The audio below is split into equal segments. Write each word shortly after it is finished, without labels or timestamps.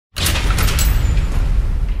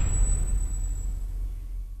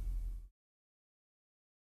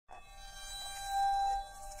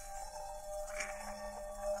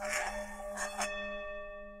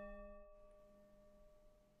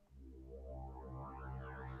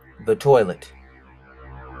The toilet.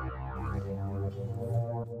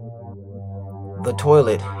 The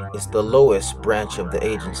toilet is the lowest branch of the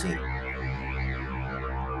agency.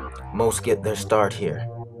 Most get their start here.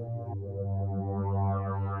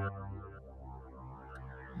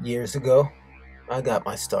 Years ago, I got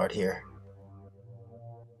my start here.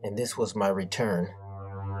 And this was my return.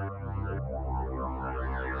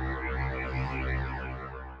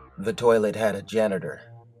 The toilet had a janitor,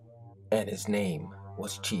 and his name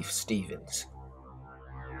was Chief Stevens.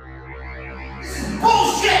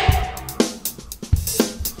 Bullshit!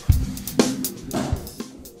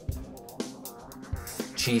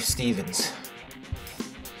 Chief Stevens,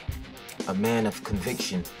 a man of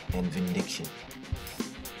conviction and vindication.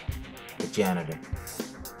 The janitor.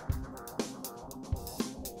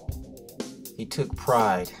 He took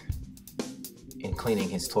pride in cleaning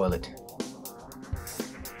his toilet.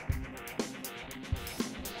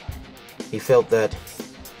 He felt that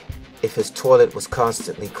if his toilet was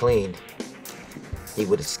constantly cleaned, he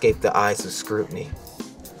would escape the eyes of scrutiny.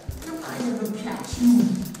 If I ever catch you,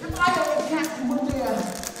 one day,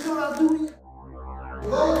 you know what I'll do to you?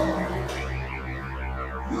 Goldheart,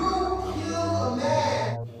 you killed a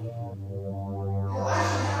man. Well, I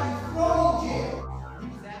should have you thrown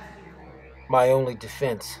in jail. My only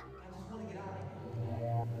defense.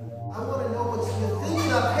 I want to know what you're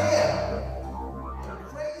thinking up here. You're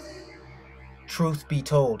crazy? Truth be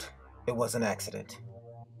told, it was an accident.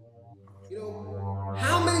 You know,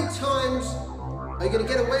 how many times are you going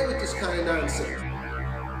to get away with this kind of nonsense? You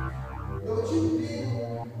know, but you've been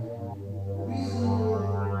reasonable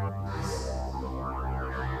asset.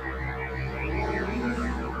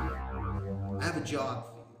 I have a job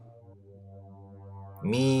for you.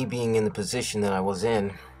 Me being in the position that I was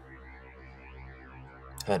in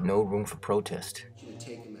had no room for protest. I want you to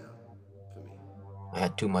take him out for me. I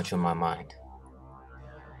had too much on my mind.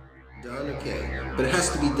 Done? Okay. But it has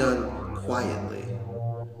to be done quietly.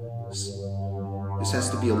 This has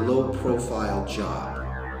to be a low-profile job.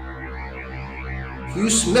 If you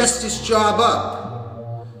mess this job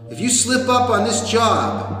up, if you slip up on this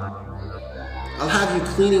job, I'll have you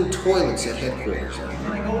cleaning toilets at headquarters.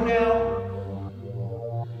 Can I go now?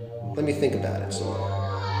 Let me think about it, so.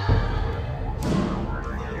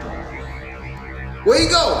 Where you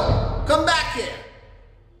going? Come back here!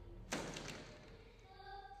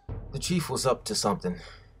 The chief was up to something.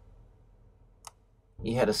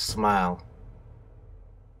 He had a smile,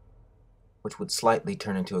 which would slightly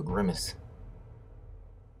turn into a grimace.